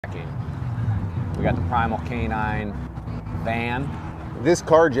We got the Primal K9 van. This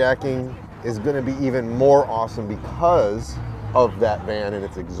carjacking is going to be even more awesome because of that van and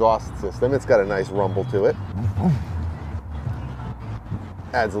its exhaust system. It's got a nice rumble to it.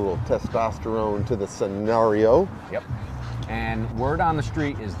 Adds a little testosterone to the scenario. Yep. And word on the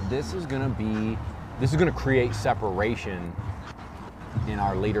street is this is going to create separation in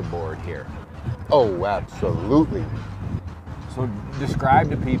our leaderboard here. Oh, absolutely. So describe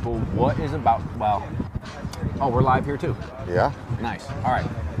to people what is about, well, oh, we're live here too. Yeah. Nice. All right.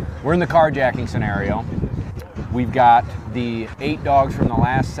 We're in the carjacking scenario. We've got the 8 dogs from the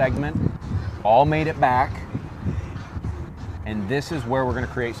last segment, all made it back. And this is where we're going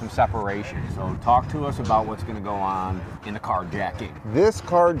to create some separation. So talk to us about what's going to go on in the carjacking. This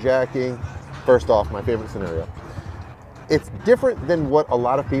carjacking, first off, my favorite scenario. It's different than what a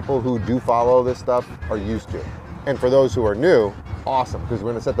lot of people who do follow this stuff are used to. And for those who are new, awesome, because we're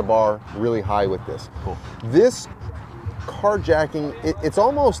going to set the bar really high with this. Cool. This carjacking, it's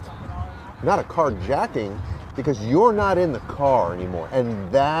almost not a carjacking because you're not in the car anymore.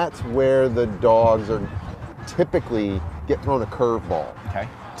 And that's where the dogs are typically get thrown a curveball. Okay.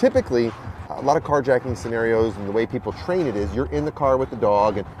 Typically, a lot of carjacking scenarios and the way people train it is you're in the car with the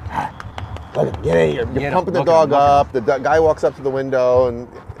dog and let him get in here. You're pumping the dog up, the guy walks up to the window and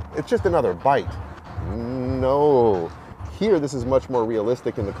it's just another bite. No. Here, this is much more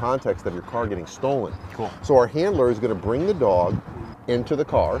realistic in the context of your car getting stolen. Cool. So our handler is going to bring the dog into the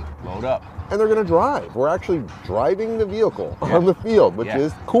car. Load up. And they're going to drive. We're actually driving the vehicle on the field, which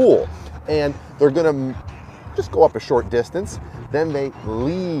is cool. And they're going to just go up a short distance. Then they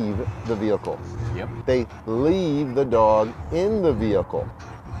leave the vehicle. Yep. They leave the dog in the vehicle.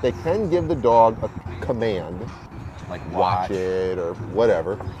 They can give the dog a command, like watch it or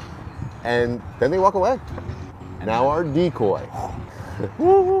whatever, and then they walk away. And now our decoy.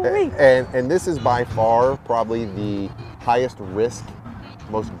 and this is by far probably the highest risk,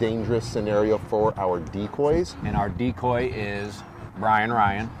 most dangerous scenario for our decoys. And our decoy is Brian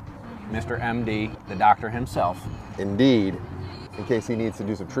Ryan, Mr. MD, the doctor himself. Indeed, in case he needs to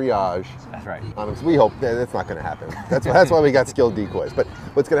do some triage. That's right. On him. We hope that's not going to happen. That's why we got skilled decoys. But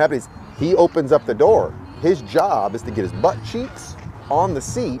what's going to happen is he opens up the door. His job is to get his butt cheeks on the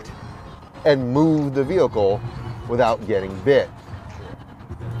seat and move the vehicle without getting bit.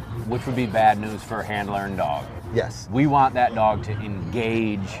 Which would be bad news for handler and dog. Yes. We want that dog to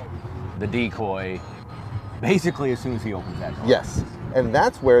engage the decoy basically as soon as he opens that door. Yes. And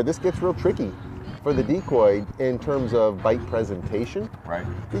that's where this gets real tricky for the decoy in terms of bite presentation. Right.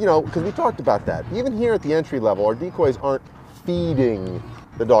 You know, because we talked about that. Even here at the entry level, our decoys aren't feeding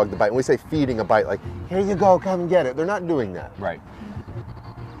the dog the bite. When we say feeding a bite, like, here you go, come get it. They're not doing that. Right.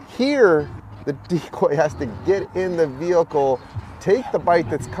 Here, the decoy has to get in the vehicle, take the bite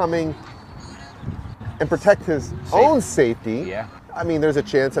that's coming, and protect his own safety. Yeah. I mean, there's a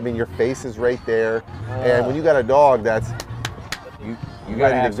chance. I mean, your face is right there. And when you got a dog that's you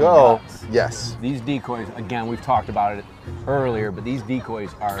got ready to go. Yes. These decoys, again, we've talked about it earlier, but these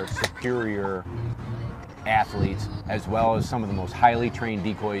decoys are superior athletes as well as some of the most highly trained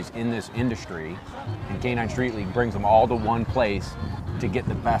decoys in this industry. And K9 Street League brings them all to one place to get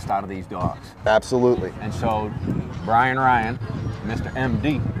the best out of these dogs. Absolutely. And so Brian Ryan, Mr.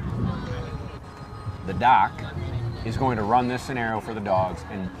 MD, the doc, is going to run this scenario for the dogs,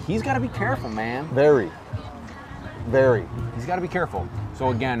 and he's got to be careful, man. Very. Very. He's got to be careful. So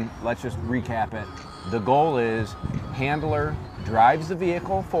again, let's just recap it. The goal is handler drives the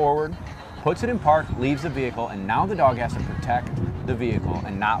vehicle forward, puts it in park, leaves the vehicle, and now the dog has to protect the vehicle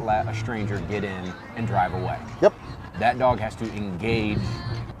and not let a stranger get in and drive away. Yep. That dog has to engage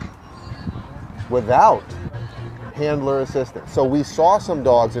without handler assistance. So we saw some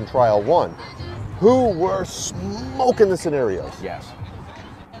dogs in trial 1 who were smoking the scenarios. Yes.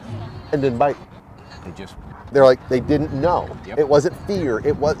 And didn't bite. They're like, they didn't know. Yep. It wasn't fear.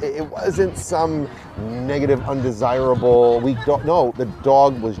 It wasn't some negative, undesirable, weak dog. No, the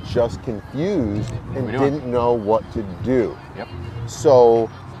dog was just confused and didn't know what to do. Yep. So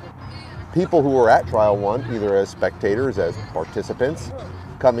people who were at trial 1, either as spectators, as participants,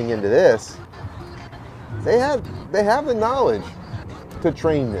 coming into this, they have the knowledge to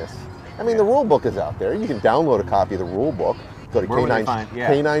train this. I mean, the rule book is out there. You can download a copy of the rule book. Go to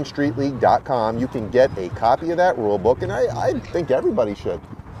K9StreetLeague.com. You can get a copy of that rule book, and I think everybody should.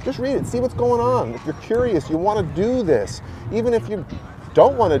 Just read it, see what's going on. If you're curious, you want to do this. Even if you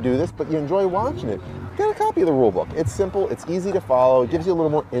don't want to do this, but you enjoy watching it, get a copy of the rule book. It's simple, it's easy to follow, it gives you a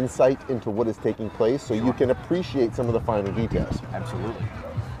little more insight into what is taking place so you can appreciate some of the finer details. Absolutely.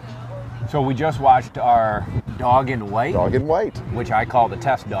 So we just watched our dog in white. Dog in white. Which I call the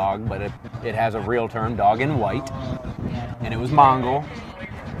test dog, but it has a real term, dog in white. And it was Mongol.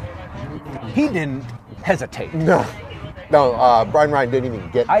 He didn't hesitate. No, Brian Ryan didn't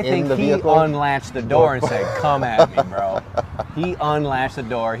even get in the vehicle. I think he unlatched the door and said, come at me, bro. He unlatched the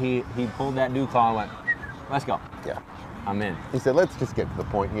door. He pulled that new claw and went, let's go. Yeah. I'm in. He said, let's just get to the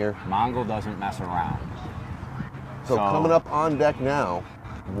point here. Mongol doesn't mess around. So coming up on deck now,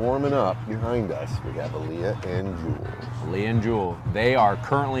 warming up behind us, we have Aaliyah and Jules. Aaliyah and Jules. They are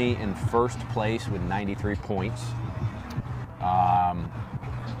currently in first place with 93 points.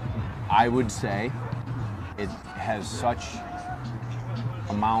 I would say it has such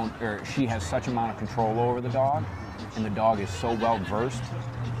she has such amount of control over the dog, and the dog is so well versed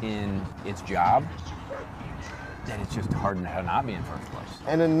in its job that it's just hard to not be in first place.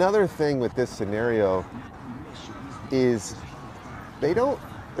 And another thing with this scenario is there's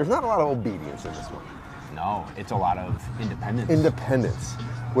not a lot of obedience in this one. No, it's a lot of independence. Independence,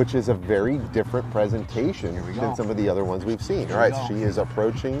 which is a very different presentation than some of the other ones we've seen. All right, she is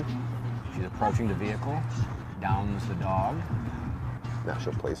approaching. She's approaching the vehicle, downs the dog. Now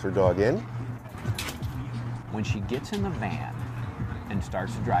she'll place her dog in. When she gets in the van and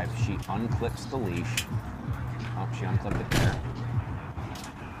starts to drive, she unclips the leash. Oh, she unclipped it there.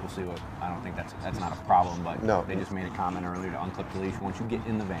 We'll see what, I don't think that's not a problem, but no. They just made a comment earlier to unclip the leash once you get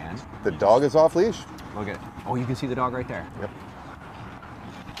in the van. The dog is off leash. Look at it. Oh, you can see the dog right there. Yep.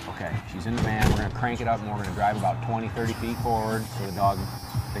 Okay, she's in the van. We're gonna crank it up and we're gonna drive about 20, 30 feet forward so the dog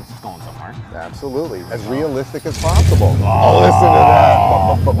thinks it's going somewhere. Absolutely, as realistic as possible. Oh, listen to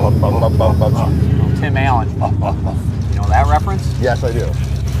that. Tim Allen. You know that reference? Yes, I do.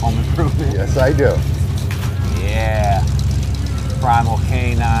 Home Improvement. Yes, I do. Yeah. Primal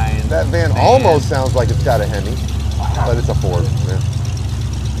K9. That van almost sounds like it's got a Hemi, but it's a Ford. Yeah.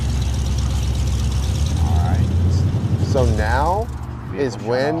 All right. So now is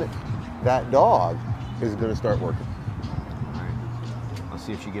when that dog is going to start working. All right. Let's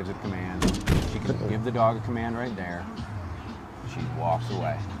see if she gives a command. She can give the dog a command right there. She walks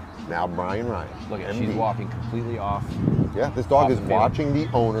away. Now Brian Ryan. Look at she's walking completely off. Yeah, this dog is watching the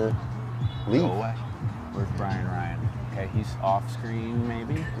owner leave. Go away. Where's Brian Ryan? Okay, he's off screen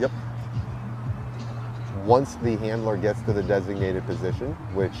maybe? Yep. Once the handler gets to the designated position,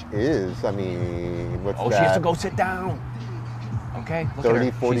 which is, I mean, what's that? Oh, she has to go sit down. Okay, look 30,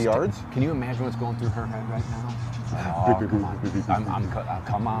 at her. 40 yards? Can you imagine what's going through her head right now? Oh, come on.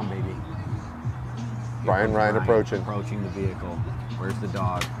 Come on, baby. Brian Ryan approaching. Approaching the vehicle. Where's the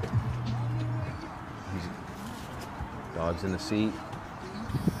dog? Dog's in the seat.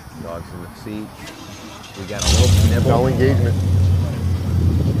 Dog's in the seat. We got a little nibble. No engagement.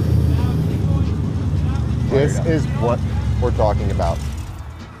 This is what we're talking about.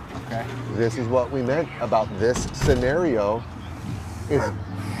 Okay. This is what we meant about this scenario is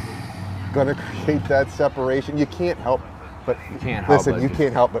going to create that separation. You can't help but can't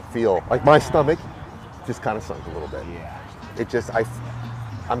help but feel like my stomach just kind of sunk a little bit. Yeah. It just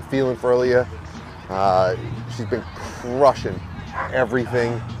I'm feeling for Aaliyah. She's been crushing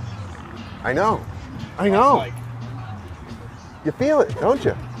everything. I know. You feel it, don't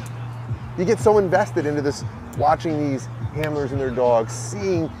you? You get so invested into this, watching these handlers and their dogs,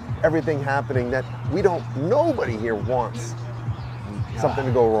 seeing everything happening that nobody here wants something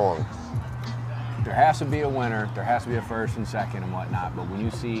to go wrong. There has to be a winner, there has to be a first and second and whatnot, but when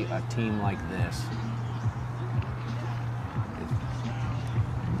you see a team like this,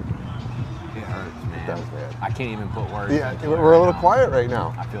 it hurts, man. It does, man. I can't even put words Yeah, into we're it a little now. quiet right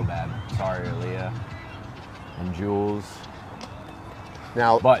now. I feel bad. Sorry, Aaliyah and Jules.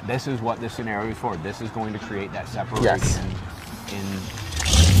 Now, but this is what this scenario is for. This is going to create that separation in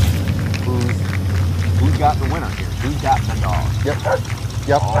who's got the winner here. Who's got the dog? Yep.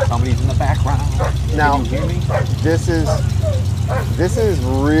 Oh, somebody's in the background. Now, can you hear me? This is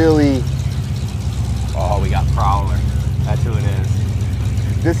really. Oh, we got Prowler. That's who it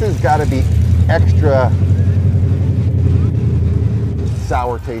is. This has got to be extra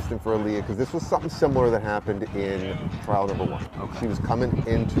sour tasting for Aaliyah, because this was something similar that happened in trial number 1. Okay. She was coming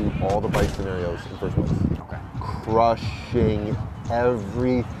into all the bite scenarios in first place. Okay. Crushing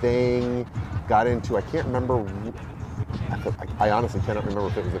everything. Got into, I can't remember, I honestly cannot remember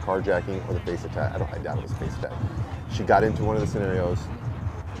if it was the carjacking or the face attack. I doubt it was a face attack. She got into one of the scenarios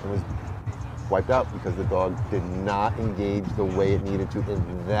and was wiped out because the dog did not engage the way it needed to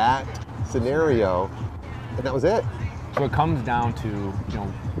in that scenario, and that was it. So it comes down to,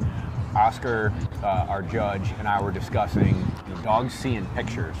 Oscar, our judge, and I were discussing dogs seeing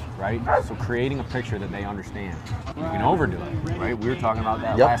pictures, right? So creating a picture that they understand. You can overdo it, right? We were talking about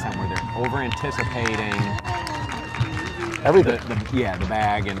that last time, where they're over-anticipating everything. The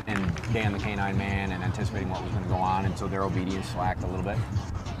bag and Dan the Canine Man, and anticipating what was going to go on, and so their obedience slacked a little bit.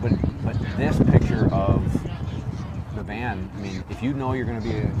 But this picture of the van, I mean, if you know you're going to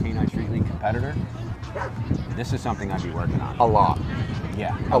be a K9 Street League competitor, this is something I'd be working on. A lot.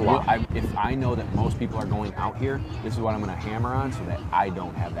 Yeah. A lot. If I know that most people are going out here, this is what I'm going to hammer on so that I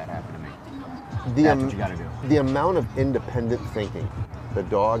don't have that happen to me. That's what you got to do. The amount of independent thinking the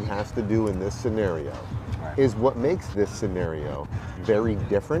dog has to do in this scenario is what makes this scenario very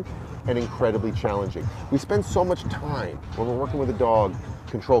different and incredibly challenging. We spend so much time when we're working with a dog,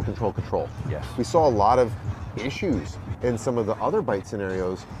 control, control, control. Yes. We saw a lot of issues in some of the other bite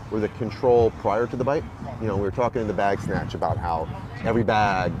scenarios where the control prior to the bite, you know, we were talking in the bag snatch about how every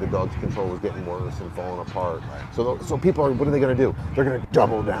bag, the dog's control was getting worse and falling apart. Right. So people are, what are they going to do? They're going to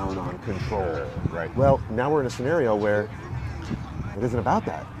double down on control. Right. Well, now we're in a scenario where it isn't about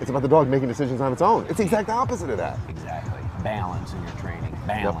that. It's about the dog making decisions on its own. It's the exact opposite of that. Exactly. Balance in your training.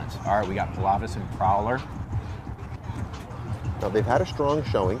 Balance. Yep. All right, we got Pilatus and Prowler. Now they've had a strong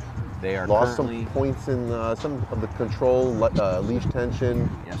showing. They are lost currently some points in some of the control, leash tension.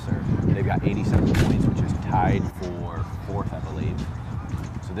 Yes, sir. They've got 87 points, which is tied for 4th, I believe.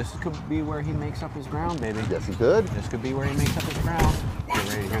 So this could be where he makes up his ground, baby. Yes, he could. This could be where he makes up his ground. Get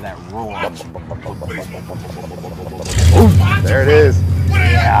ready to hear that roar. There it is.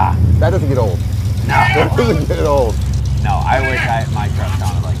 Yeah. That doesn't get old. No. That doesn't get old. No, I wish my truck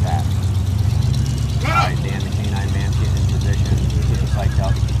sounded like that. All right, Dan the Canine Man's getting in position. Getting psyched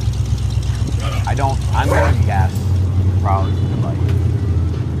up. I'm going to guess probably the bite.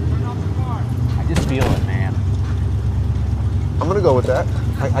 I just feel it, man. I'm going to go with that.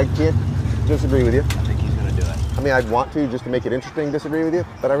 I can't disagree with you. I think he's going to do it. I mean, I'd want to just to make it interesting disagree with you,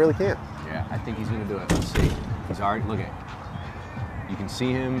 but I really can't. Yeah, I think he's going to do it. Let's see. He's already, look at, you can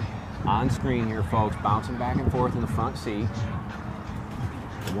see him on screen here, folks, bouncing back and forth in the front seat.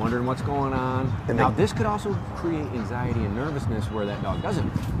 Wondering what's going on. And now this could also create anxiety and nervousness where that dog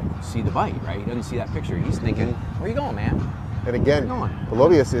doesn't see the bite, right? He doesn't see that picture. He's thinking, where you going, man? And again,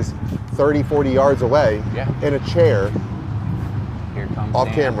 Pelovius is 30, 40 yards away in a chair. Here comes off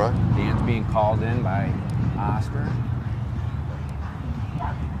Dan. camera. Dan's being called in by Oscar.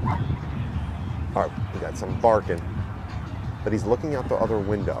 All right, we got some barking, but he's looking out the other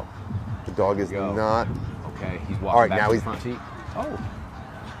window. The dog is not. Okay, he's walking back to the front seat. Oh.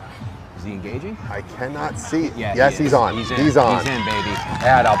 Is he engaging? I cannot see. Yeah, yes, he's on. He's on. He's in, baby.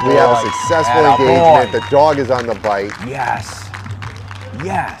 Attaboy. We have a successful engagement. The dog is on the bite. Yes.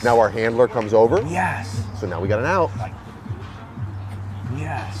 Yes. Now our handler comes over. Yes. So now we got an out.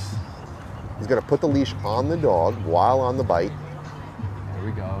 Yes. He's going to put the leash on the dog while on the bite. There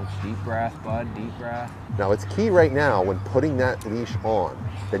we go. Deep breath, bud. Deep breath. Now it's key right now when putting that leash on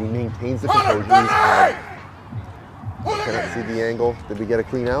that he maintains the composure he's had. Cannot see the angle. Did we get a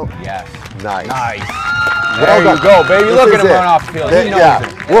clean out? Yes. Nice. Nice. There you go, baby. Look at him run off the field.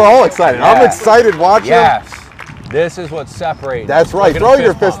 We're all excited. Yeah. I'm excited watching. Yes. This is what separates. That's right. Throw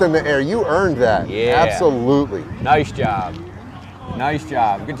your fist in the air. You earned that. Yeah. Absolutely. Nice job. Nice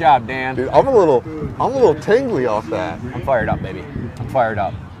job. Good job, Dan. Dude, I'm a little tingly off that. I'm fired up, baby. I'm fired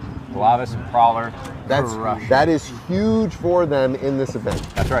up. Glavis and Prowler. That is huge for them in this event.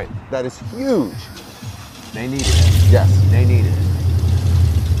 That's right. That is huge. They needed it. Yes. They needed it.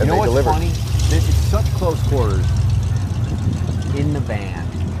 And you know what's delivered. funny? It's such close quarters in the van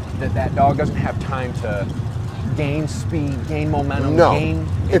that dog doesn't have time to gain speed, gain momentum,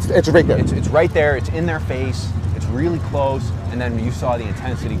 it's right there. It's right there. It's in their face. It's really close. And then you saw the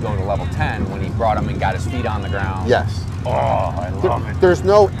intensity go to level 10 when he brought him and got his feet on the ground. Yes. Oh, I love it. There's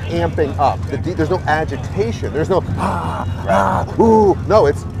no amping up. There's no agitation. There's no ooh. No,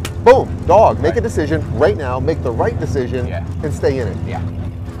 it's boom, dog. Make a decision right now. Make the right decision and stay in it. Yeah,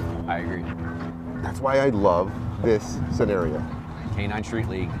 I agree. That's why I love this scenario. K9 Street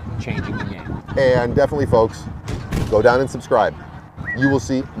League, changing the game. And definitely, folks, go down and subscribe. You will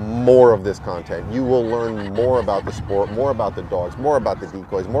see more of this content. You will learn more about the sport, more about the dogs, more about the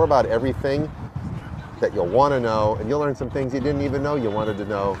decoys, more about everything that you'll want to know, and you'll learn some things you didn't even know you wanted to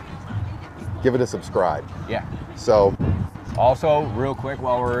know. Give it a subscribe. Yeah. So, also, real quick,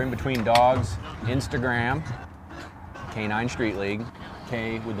 while we're in between dogs, Instagram, K9 Street League,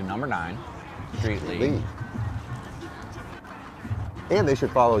 K with the number 9, Street League. And they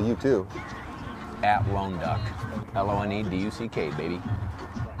should follow you too. At Lone Duck, LONEDUCK, baby.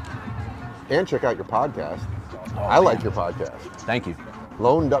 And check out your podcast. Oh, I like your podcast. Thank you.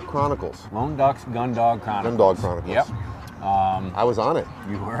 Lone Duck Chronicles. Lone Ducks Gun Dog Chronicles. Gun Dog Chronicles. Yep. I was on it.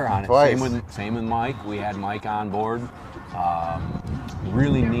 You were on Twice. it. Same with Mike. We had Mike on board.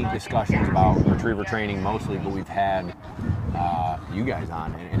 Really neat discussions about retriever training mostly, but we've had you guys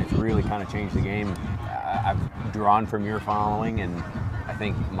on, and it's really kind of changed the game. I've drawn from your following, and I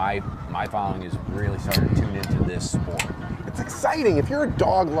think my following is really starting to tune into this sport. It's exciting. If you're a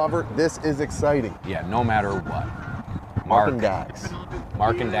dog lover, this is exciting. Yeah, no matter what. Mark and Dax.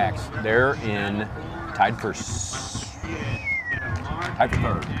 Mark and Dax. They're tied for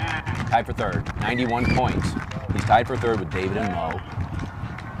third. 91 points. He's tied for third with David and Mo.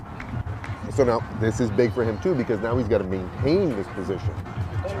 So now this is big for him too, because now he's got to maintain this position.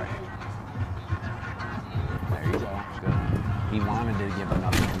 That's right. There you go. Good. He wanted to give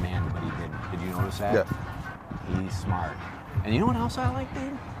another command, but he didn't. Did you notice that? Yeah. He's smart. And you know what else I like,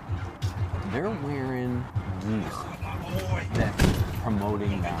 dude? They're wearing these that's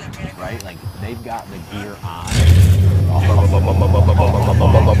promoting them, right? Like they've got the gear on. All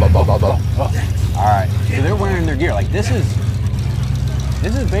right, so they're wearing their gear. Like this is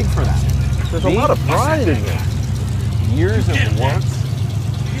big for them. There's a lot of pride in this. Years of work,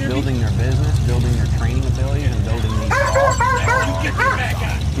 building their business, building their training abilities, and building these dogs. Get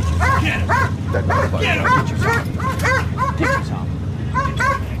you some.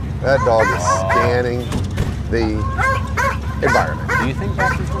 That dog is scanning the environment. Do you think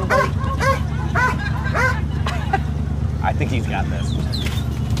Baxter's going to bite? I think he's got this.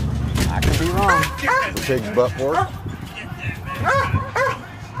 I could be wrong. The pig's butt fork.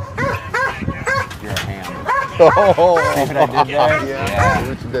 You're a ham. Oh, See what I did there? yeah.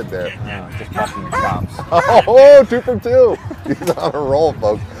 What you did there. Just busting your chops. Oh, 2 for 2. He's on a roll,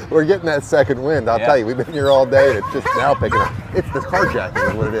 folks. We're getting that second wind. I'll tell you, we've been here all day, and it's just now picking up. It's the carjacking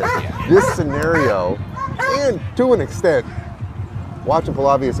is what it is. Yeah. This scenario, and to an extent, watching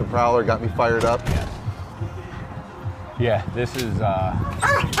Palavius and Prowler got me fired up. Yeah, this is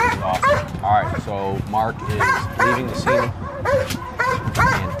awesome. All right, so Mark is leaving the scene,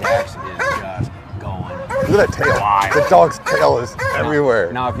 and Dax is just going. Look at that tail. Wild. The dog's tail is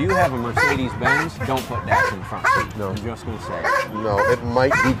everywhere. Now, if you have a Mercedes-Benz, don't put Dax in the front seat. No. I'm just going to say. No, it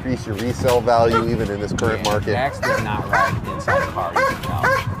might decrease your resale value even in this current market. Dax does not ride inside the car. You can tell.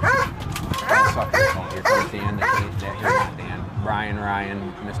 That sucker. Oh, here comes Dan. Here's not Dan.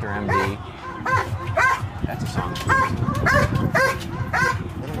 Ryan, Mr. MD. That's a song.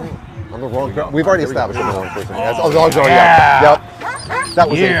 I'm the wrong. We've already established I'm the wrong person. Yeah. Yep. That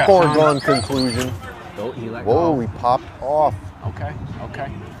was a foregone conclusion. He let Whoa, go. we popped off. Okay.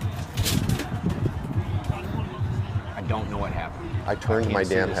 I don't know what happened. I turned my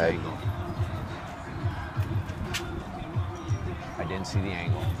damn head. Angle. I didn't see the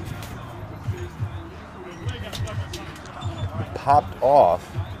angle. Popped off.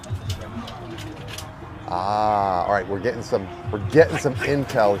 Ah, all right. We're getting some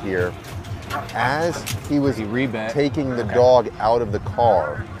intel here. As he was taking the dog out of the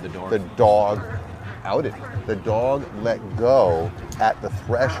car, the dog outed. The dog let go at the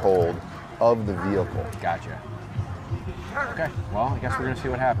threshold of the vehicle. Gotcha. Okay. Well, I guess we're gonna see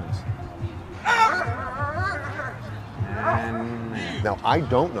what happens. And now I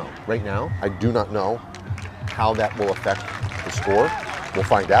don't know. Right now, I do not know how that will affect the score. We'll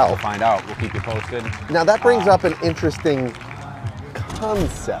find out. We'll keep you posted. Now that brings up an interesting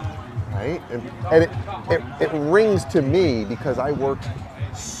concept, right? And it rings to me because I work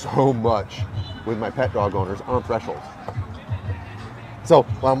so much with my pet dog owners on thresholds. So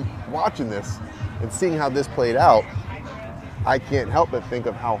while I'm watching this and seeing how this played out, I can't help but think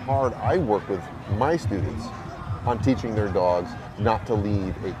of how hard I work with my students on teaching their dogs not to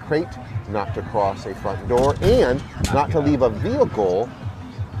leave a crate, not to cross a front door, and not to leave a vehicle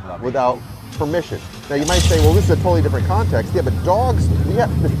without permission. Now you might say, well, this is a totally different context. Yeah, but dogs, we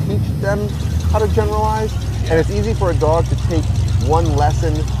have to teach them how to generalize, and it's easy for a dog to take one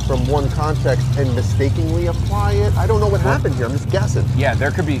lesson from one context and mistakenly apply it. I don't know what happened here, I'm just guessing. Yeah, there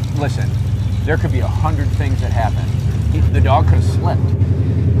could be 100 things that happened. The dog could have slipped,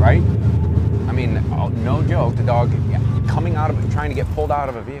 right? I mean, no joke, the dog coming out of it, trying to get pulled out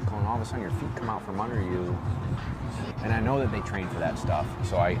of a vehicle, and all of a sudden your feet come out from under you. And I know that they train for that stuff,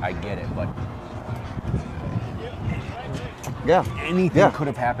 so I get it, but anything could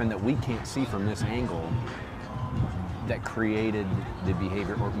have happened that we can't see from this angle that created the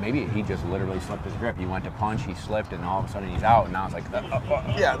behavior, or maybe he just literally slipped his grip. He went to punch, he slipped, and all of a sudden he's out, and now it's like,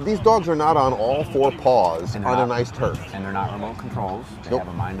 Yeah, these dogs are not on all four paws on a nice turf. And they're not remote controls. They have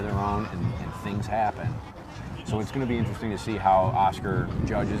a mind of their own, and things happen. So it's going to be interesting to see how Oscar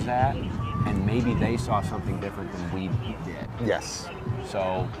judges that, and maybe they saw something different than we did. Yes.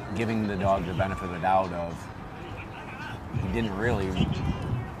 So giving the dog the benefit of the doubt of he didn't really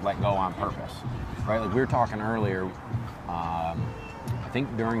let go on purpose, right? Like we were talking earlier, I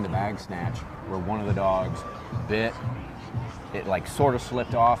think during the bag snatch where one of the dogs bit, it like sort of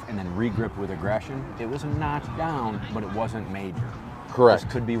slipped off and then regripped with aggression. It was a notch down, but it wasn't major. Correct.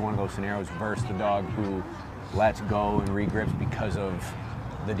 This could be one of those scenarios versus the dog who lets go and regrips because of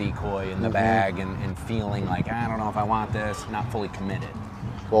the decoy in the bag and feeling like, I don't know if I want this, not fully committed.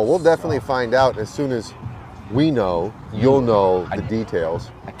 Well, we'll definitely find out as soon as we know, you'll know the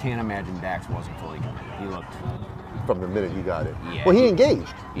details. I can't imagine Dax wasn't fully committed. He looked... From the minute he got it. Yeah, well, he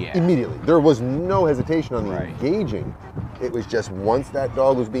engaged immediately. There was no hesitation on the engaging. It was just once that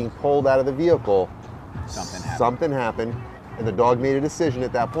dog was being pulled out of the vehicle, something happened, and the dog made a decision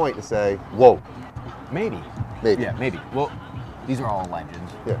at that point to say, whoa. Maybe. Yeah, maybe. Well, these are all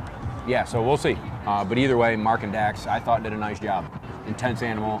legends. Yeah, so we'll see. But either way, Mark and Dax, I thought did a nice job. Intense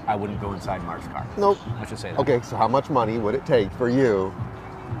animal, I wouldn't go inside Mark's car. Nope. Let's just say that. Okay, so how much money would it take for you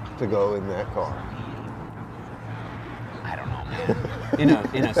to go in that car? I don't know,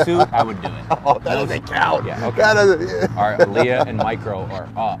 man. In a suit, I would do it. Oh, that doesn't count. Yeah, okay. That doesn't, yeah. All right, Aaliyah and Micro are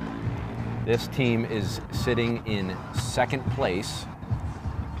up. This team is sitting in second place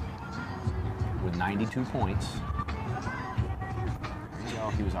with 92 points.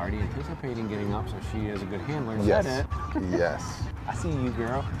 He was already anticipating getting up, so she is a good handler. Yes. Said it. Yes. I see you,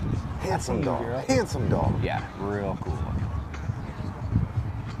 girl. Handsome dog. Girl. Handsome dog. Yeah, real cool looking.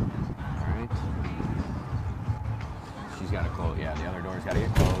 All right. She's got to close. Yeah, the other door's got to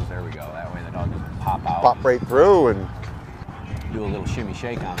get closed. There we go. That way the dog doesn't pop out. Pop right through and do a little shimmy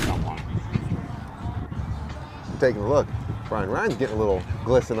shake on someone. Taking a look. Brian Ryan's getting a little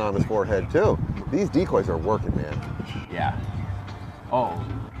glisten on his forehead too. These decoys are working, man. Yeah. Oh.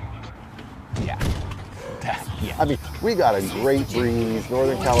 Yeah. Yeah. I mean, we got a great breeze,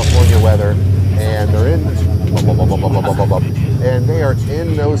 Northern California weather, and they're in, and they are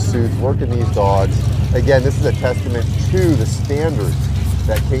in those suits working these dogs. Again, this is a testament to the standards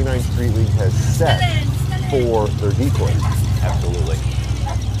that K9 Street League has set for their decoys. Absolutely.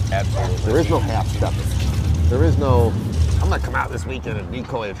 Absolutely. There is no half-stepping. There is no, I'm gonna come out this weekend and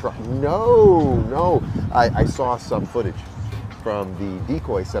decoy a truck. No. I saw some footage from the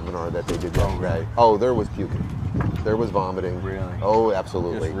decoy seminar that they did yesterday. Oh, there was puking. There was vomiting. Really? Oh,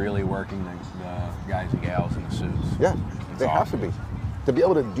 absolutely. Just really working the guys and gals in the suits. Yeah, they have to be. To be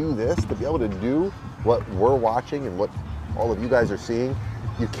able to do this, to be able to do what we're watching and what all of you guys are seeing,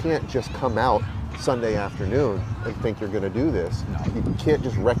 you can't just come out Sunday afternoon and think you're going to do this. No. You can't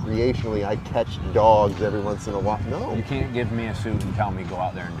just recreationally, I catch dogs every once in a while. No. You can't give me a suit and tell me go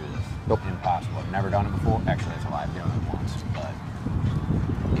out there and do this. Nope. Impossible. I've never done it before. Actually, it's a lie. I've done it once, but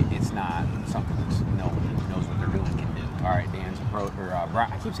it's not something that no one knows what they're doing can do. All right, Dan's approach, or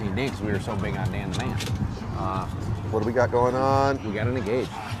Brian, I keep saying Dan because we were so big on Dan the Man. What do we got going on? We got an engage.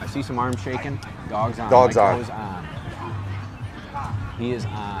 I see some arms shaking. Dog's on. Dog's on. He is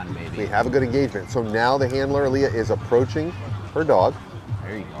on, baby. We have a good engagement. So now the handler, Aaliyah, is approaching her dog.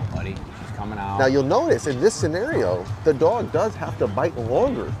 There you go, buddy. She's coming out. Now you'll notice in this scenario, the dog does have to bite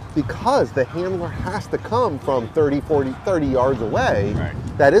longer because the handler has to come from 30, 40, 30 yards away. Right.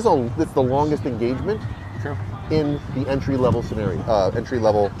 That's the longest engagement. True. In the entry-level scenario,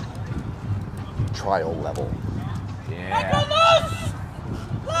 entry-level trial level. Yeah.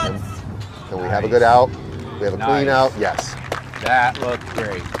 And we have a good out. We have a clean out. Yes. That looked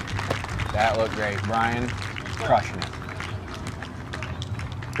great. That looked great. Brian, crushing it.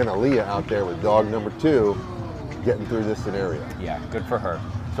 And Aaliyah out there with dog number 2, getting through this scenario. Yeah, good for her.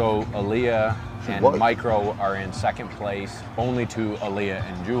 So Aaliyah and Micro are in second place, only to Aaliyah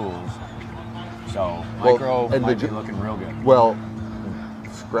and Jules. So Micro might be looking real good. Well,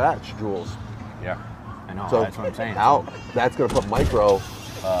 scratch Jules. Yeah, I know. So that's what I'm saying. Out. That's going to put Micro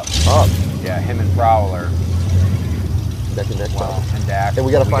up. Yeah, him and Prowler. Neck and neck. Well, and Dax. And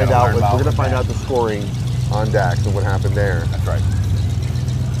we got to find out. We're going to find out the scoring on Dax and what happened there. That's right.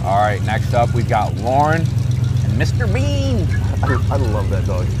 All right, next up we've got Lauren and Mr. Bean. I love that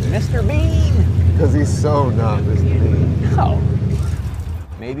dog. Mr. Bean. Because he's so not Mr. Bean. No.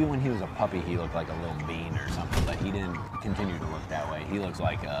 Maybe when he was a puppy he looked like a little bean or something, but he didn't continue to look that way. He looks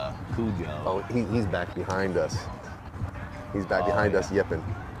like a Cujo. Oh, he's back behind us. He's back behind us yipping.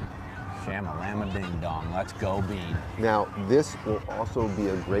 Shamalama ding dong, let's go Bean. Now, this will also be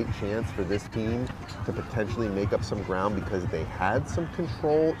a great chance for this team to potentially make up some ground because they had some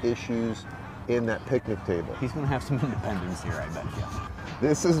control issues in that picnic table. He's going to have some independence here, I bet you.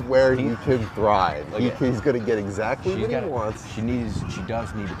 This is where he can thrive. He's going to get exactly what he wants. She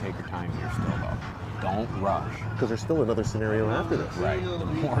does need to take her time here still, though. Don't rush. Because there's still another scenario after this. Right. The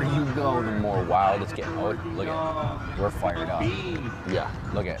more you go, the more wild it's getting. Oh, look at it. We're fired up. Yeah.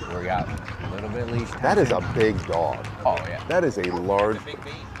 Look at it. We got a little bit leash tension. That is a big dog. Oh, yeah. That is a large.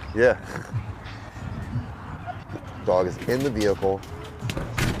 Yeah. Dog is in the vehicle.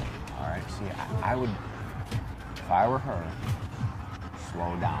 All right. See, I would, if I were her,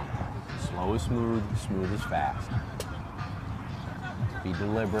 slow down. Slow is smooth, smooth is fast. Be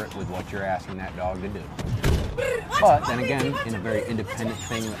deliberate with what you're asking that dog to do. But then again, in a very independent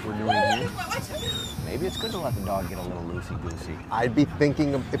thing that we're doing here, maybe it's good to let the dog get a little loosey-goosey. I'd be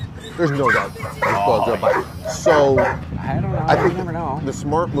thinking of, if there's no doubt those dogs are biting. So I don't know. I think you never know. the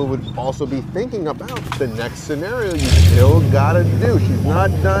smart move would also be thinking about the next scenario you still gotta do. She's not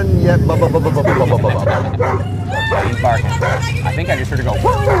done yet. Blah, blah, blah, blah, blah, blah, blah, blah, blah. He's barking. I think I just heard her go,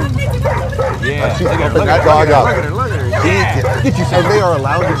 whoa! Yeah. She's pumping that dog up. Look at her. Yeah. And they are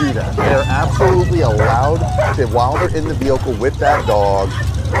allowed to do that. They are absolutely allowed to, while they're in the vehicle with that dog,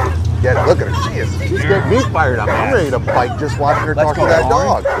 look at her. She's getting me fired up. I'm ready to bite just watching her talk to that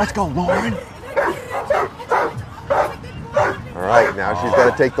dog. Let's go, Lauren. All right, now she's got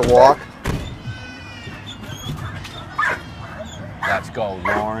to take the walk. Let's go,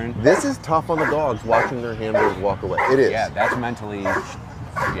 Lauren. This is tough on the dogs watching their handlers walk away. It is. Yeah, that's mentally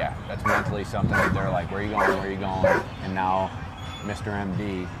something that they're like, where are you going, where are you going? And now Mr.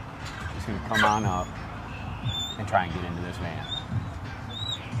 MD is going to come on up and try and get into this van.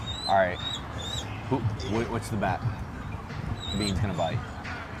 All right, what's the bet? Bean's going to bite.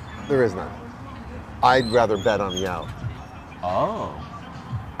 There is none. I'd rather bet on the out. Oh,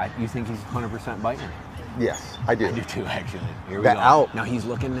 you think he's 100% biting? Yes, I do. I do too, actually. Here we that go. Out. Now he's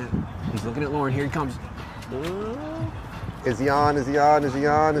looking at Lauren. Here he comes. Is he on? Is he on? Is he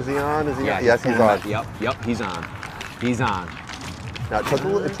on? Is he on? Is he Yeah, on? Yes, he's on. Yep, he's on. He's on. Now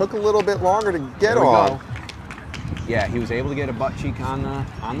it took a little bit longer to get There we on. go. Yeah, he was able to get a butt cheek on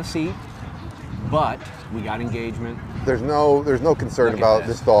the seat, but we got engagement. There's no concern Look at about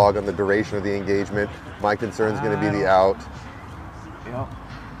this. this dog and the duration of the engagement. My concern is going to be the out. Yep.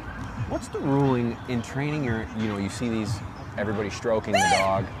 What's the ruling in training? You see everybody stroking the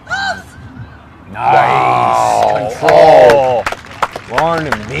dog. Nice Wow. control. Lauren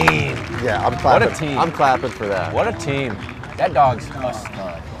and Bean. Yeah, I'm clapping. What a team. I'm clapping for that. What a team. That dog's a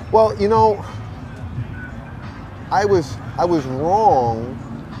stud. Well, I was wrong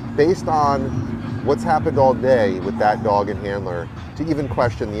based on what's happened all day with that dog and handler to even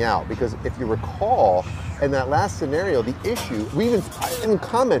question the out, because if you recall, in that last scenario, the issue, I even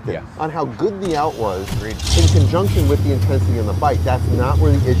commented on how good the out was in conjunction with the intensity in the bite. That's not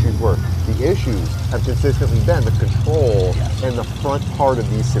where the issues were. The issues have consistently been the control and the front part of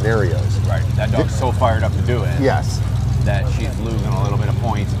these scenarios. Right, that dog's so fired up to do it. Yes. That she's losing a little bit of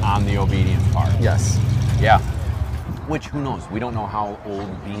points on the obedience part. Yes. Yeah. Which, who knows? We don't know how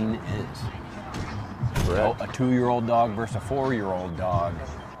old Bean is. Correct. A 2-year-old dog versus a 4-year-old dog.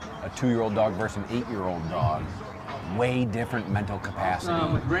 A 2-year-old dog versus an 8-year-old dog. Way different mental capacity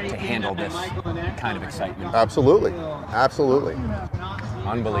to handle this kind of excitement. Absolutely. Absolutely.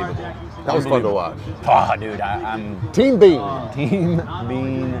 Unbelievable. That was fun to watch. Oh, dude, I'm Team Bean. Team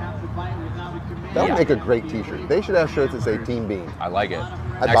Bean. That would make a great t-shirt. They should have shirts that say Team Bean. I like it.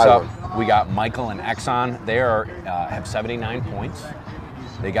 I'd Next buy up, one. we got Michael and Exxon. They have 79 points.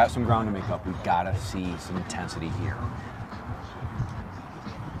 They got some ground to make up. We've got to see some intensity here.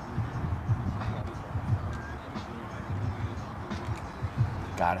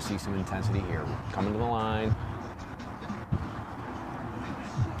 Got to see some intensity here. Coming to the line.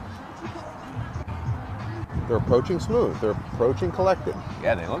 They're approaching smooth. They're approaching collected.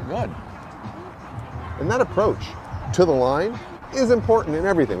 Yeah, they look good. And that approach to the line is important in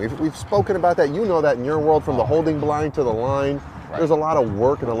everything. We've spoken about that. You know that in your world, from the holding blind to the line. Right. There's a lot of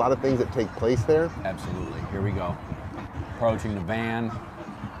work and a lot of things that take place there. Absolutely. Here we go. Approaching the van.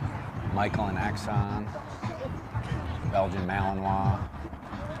 Michael and Exxon. Belgian Malinois.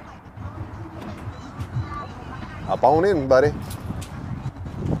 Up on in, buddy.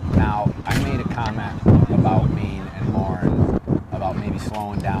 Now, I made a comment about Bean and Lauren about maybe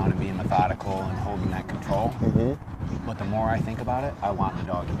slowing down and being methodical and holding that control. Mm-hmm. But the more I think about it, I want the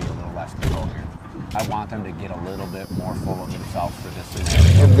dog to be a little less control here. I want them to get a little bit more full of themselves for this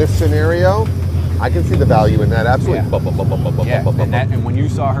scenario. In this scenario, I can see the value in that. Absolutely. Yeah, and when you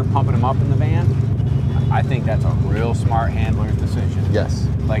saw her pumping him up in the van, I think that's a real smart handler's decision. Yes.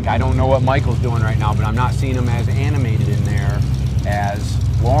 Like, I don't know what Michael's doing right now, but I'm not seeing him as animated in there as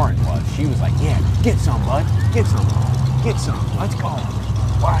Lauren was. She was like, yeah, get some, bud. Get some. Get some. Let's go.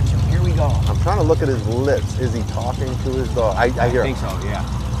 Watch him. Here we go. I'm trying to look at his lips. Is he talking to his dog? I hear I think so, yeah.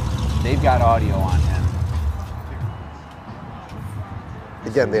 They've got audio on him.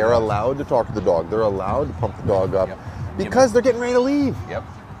 Again, they are allowed to talk to the dog. They're allowed to pump the dog up because they're getting ready to leave. Yep.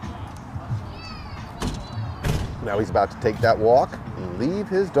 Now he's about to take that walk and leave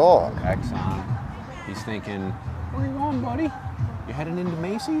his dog. Exxon. He's thinking, where are you going, buddy? You heading into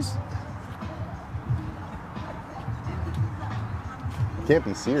Macy's? Can't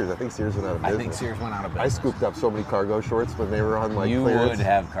be Sears. I think Sears went out of business. I think Sears went out of business. I scooped up so many cargo shorts when they were on like You clearance. would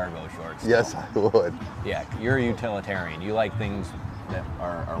have cargo shorts. Yes, I would. Yeah, you're a utilitarian. You like things that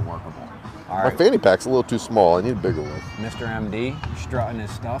are workable. All My right, fanny pack's a little too small. I need a bigger one. Mr. MD strutting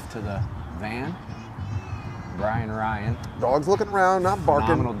his stuff to the van. Brian Ryan. Dog's looking around, not barking.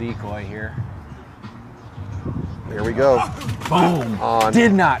 Phenomenal decoy here. Here we go. Boom.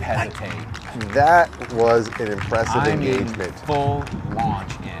 Did not hesitate. That was an impressive engagement. Mean, full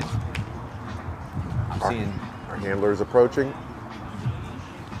launch in. I'm seeing our handler's approaching.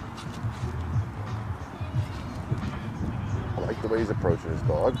 I like the way he's approaching his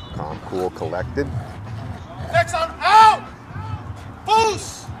dog. Calm, cool, collected. Next on out!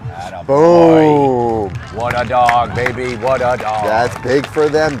 Boost! Atta Boom! boy. What a dog, baby. What a dog. That's big for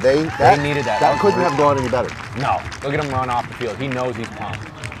them. They needed that. That couldn't have gone any better. No. Look at him run off the field. He knows he's pumped.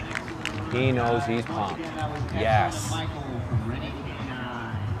 He knows he's pumped. Yes.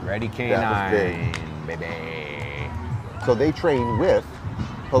 Ready K9, baby. So they train with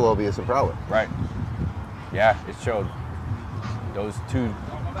Pelovius and Prowler. Right. Yeah, it showed. Those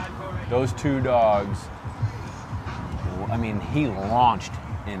two dogs. I mean, he launched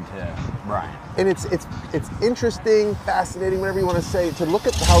into Brian. And it's interesting, fascinating, whatever you want to say, to look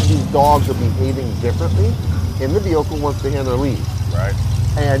at how these dogs are behaving differently in the vehicle once the handler leaves. Right.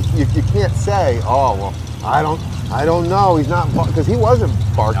 And you can't say, oh well, I don't know. He's not, because he wasn't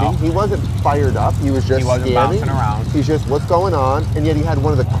barking. No. He wasn't fired up. He was just wasn't scanning. bouncing around. He's just, what's going on? And yet he had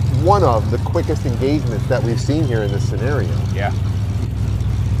one of the quickest engagements that we've seen here in this scenario. Yeah.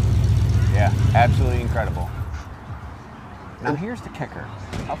 Yeah, absolutely incredible. Now here's the kicker.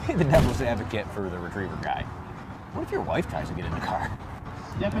 I'll play the devil's advocate for the retriever guy. What if your wife tries to get in the car?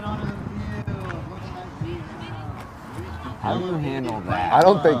 Stepping onto the field. How do you handle that? I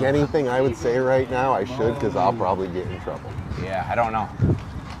don't think anything I would say right now I should, because I'll probably get in trouble. Yeah, I don't know.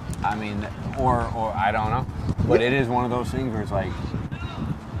 I mean, or I don't know. But it is one of those things where it's like,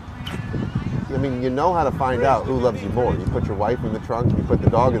 I mean, you know how to find out who loves you more. You put your wife in the trunk, you put the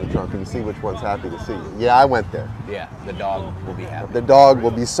dog in the trunk, and you see which one's happy to see you. Yeah, I went there. yeah, the dog will be happy. The dog will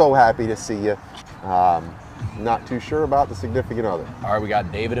be so happy to see you. Not too sure about the significant other. All right, we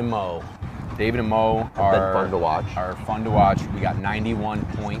got David and Mo. David and Mo Been are fun to watch. fun to watch. We got 91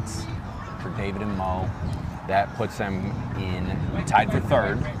 points for David and Mo. That puts them in tied for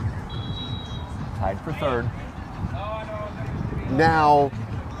third. Tied for third. Now,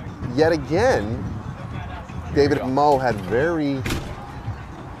 yet again, David and Mo had very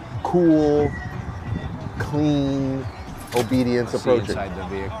cool, clean obedience See approaching. inside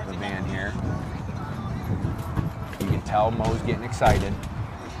the van here. You can tell Mo's getting excited.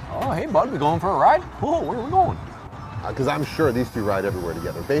 Oh, hey, bud, we going for a ride? Oh, where are we going? Because I'm sure these two ride everywhere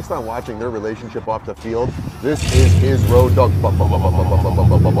together. Based on watching their relationship off the field, this is his road dog.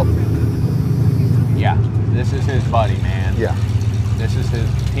 Yeah, this is his buddy, man. Yeah, This is his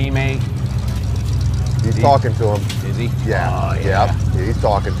teammate. he's talking to him. Is he? Yeah, Oh, yeah. Yep. He's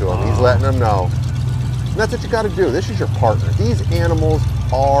talking to him. He's letting him know. And that's what you got to do. This is your partner. These animals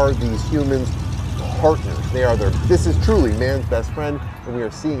are these humans' partners. They are this is truly man's best friend, and we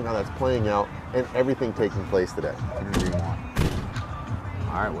are seeing how that's playing out and everything taking place today. Whatever you want.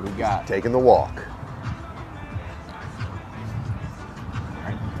 All right, what do we got? Taking the walk. All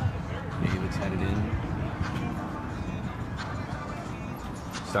right, David's headed in.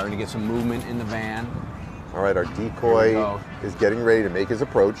 Starting to get some movement in the van. All right, our Here we decoy go. is getting ready to make his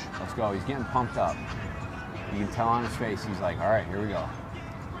approach. Let's go. He's getting pumped up. You can tell on his face. He's like, all right, here we go.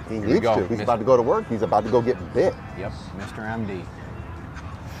 He we needs go, to. He's Mr. about to go to work. He's about to go get bit. Yep, Mr. MD.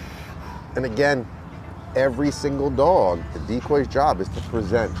 And again, every single dog, the decoy's job is to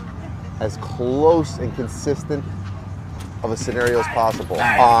present as close and consistent of a scenario as possible.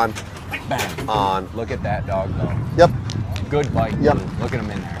 Bang. On, Bang. on. Look at that dog, though. Yep. Good bite. Yep. Too. Look at him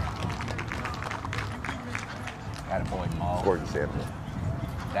in there. Attaboy, Mo. Gorgeous animal.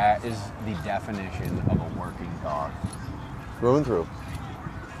 That is the definition of a working dog. Through and through.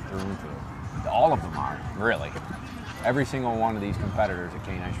 Through and through. All of them are, really. Every single one of these competitors at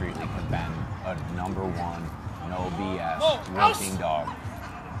K9 Street League have been a #1, no BS, working dog.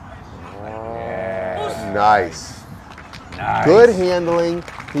 Yeah. Nice. Nice. Good handling.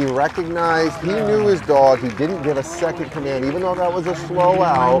 He recognized, he knew his dog. He didn't give a second command, even though that was a slow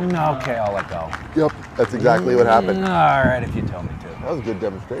out. Okay, I'll let go. Yep, that's exactly what happened. All right, if you tell me to. That was a good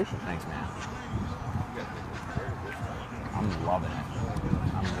demonstration. Thanks, man. I'm loving it.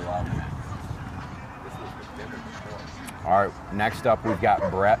 I'm loving it. All right, next up we've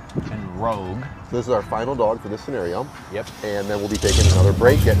got Brett and Rogue. So this is our final dog for this scenario. Yep. And then we'll be taking another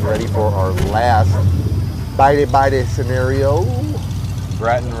break, getting ready for our last bite scenario.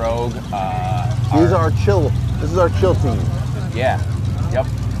 Brett and Rogue. These are our chill. This is our chill team. Yeah. Yep.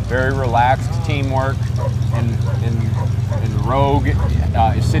 Very relaxed teamwork. And Rogue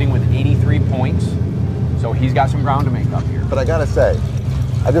is sitting with 83 points. So he's got some ground to make up here. But I gotta say,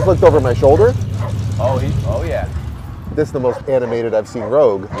 I just looked over my shoulder. Oh yeah. This is the most animated I've seen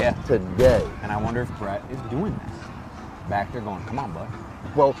Rogue today. And I wonder if Brett is doing that. Back there going, come on, bud.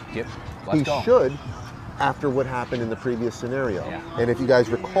 Well, Yep. he should after what happened in the previous scenario. Yeah. And if you guys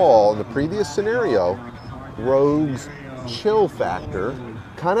recall, in the previous scenario, Rogue's chill factor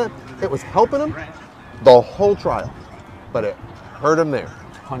it was helping him the whole trial, but it hurt him there.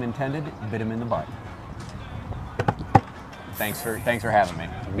 Pun intended, bit him in the butt. Thanks for having me.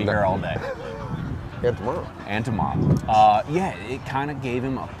 Be here all day. And tomorrow. And tomorrow. Yeah, it kind of gave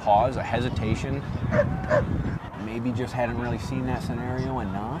him a pause, a hesitation. Maybe just hadn't really seen that scenario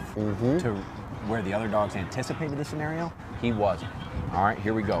enough to where the other dogs anticipated the scenario. He wasn't. All right,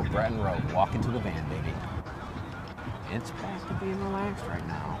 here we go. Brett and Rogue, walk into the van, baby. It's back to being relaxed right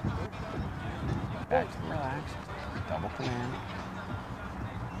now. Back to relaxed. Double command.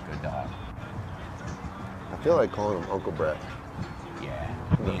 Good dog. I feel like calling him Uncle Brett. Yeah,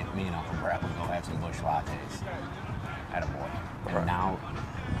 me and Uncle Brett would go have some bush lattes. Attaboy. And now,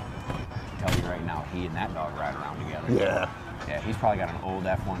 I tell you right now, he and that dog ride around together. Yeah. Yeah, he's probably got an old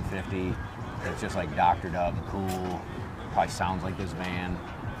F-150 that's just like doctored up, cool, probably sounds like this van,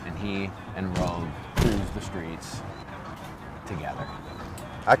 and he and Rogue cruise the streets together.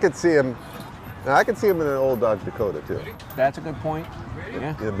 I could see him in an old Dodge Dakota too. That's a good point.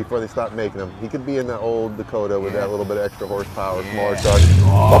 Yeah. You know, before they stopped making them, he could be in that old Dakota with that little bit of extra horsepower, smaller truck.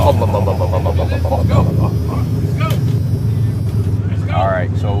 All right,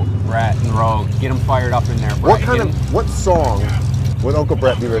 so Brett and Rogue, get them fired up in there, Brett. What song would Uncle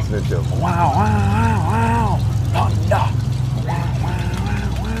Brett be listening to? Wow, wow, wow, thunder. Wow,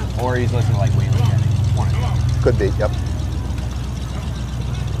 wow, wow. Or he's listening to like Waylon Jennings. One of them. Could be, yep.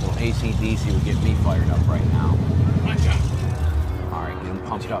 Well, AC/DC would get me fired up right now. All right, get him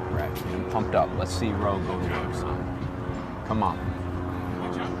pumped up, Brett. Get him pumped up. Let's see Rogue go to work, son. Come on.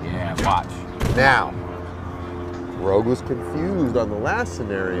 Yeah, watch. Now, Rogue was confused on the last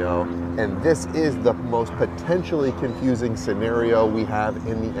scenario, and this is the most potentially confusing scenario we have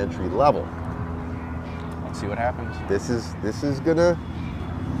in the entry level. Let's see what happens. This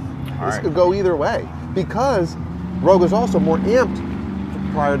could go either way, because Rogue is also more amped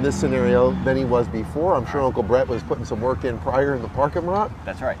prior to this scenario than he was before. I'm sure Uncle Brett was putting some work in prior in the parking lot.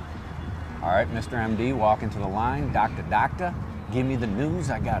 That's right. All right, Mr. MD, walk into the line. Doctor, give me the news.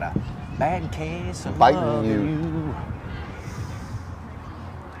 I got a bad case of Biting you.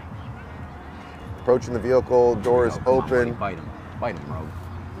 Approaching the vehicle, door is open. Bite him, Rogue.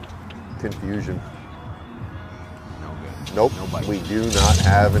 Confusion. No good. Nope, No bite. we do not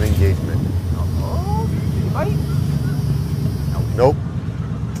have an engagement. Oh, did he bite? Nope.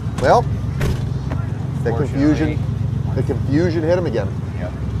 Well, the confusion hit him again.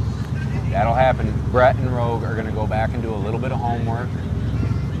 Yep. That'll happen. Brett and Rogue are going to go back and do a little bit of homework,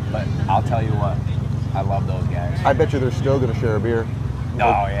 but I'll tell you what, I love those guys. I bet you they're still going to share a beer. Oh,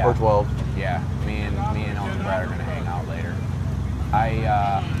 yeah. Or 12. Yeah, me and Uncle Brett are going to hang out later.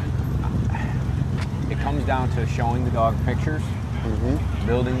 It comes down to showing the dog pictures,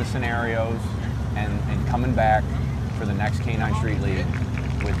 building the scenarios, and coming back for the next K9 Street League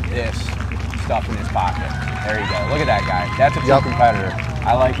with this stuff in his pocket. There you go. Look at that guy. That's a true competitor.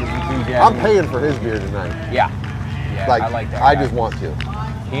 I like his enthusiasm. I'm paying for his beer tonight. Yeah, I like that I guy. just want to.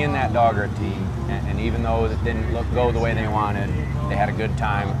 He and that dog are a team, and even though it didn't go the way they wanted, they had a good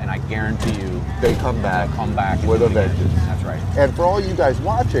time, and I guarantee you they come back with a vengeance. That's right. And for all you guys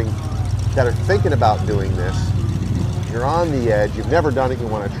watching that are thinking about doing this, you're on the edge, you've never done it, you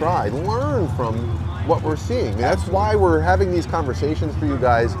want to try, learn from what we're seeing. And that's why we're having these conversations for you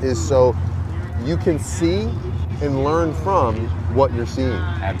guys, is so you can see and learn from what you're seeing.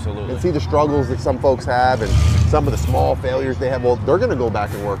 Absolutely. And see the struggles that some folks have and some of the small failures they have. Well, they're going to go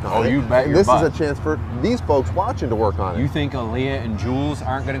back and work on it. You bet and your this butt. is a chance for these folks watching to work on it. You think Aaliyah and Jules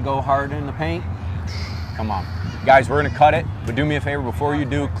aren't going to go hard in the paint? Come on. Guys, we're going to cut it, but do me a favor before you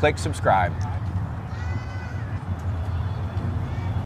do, click subscribe.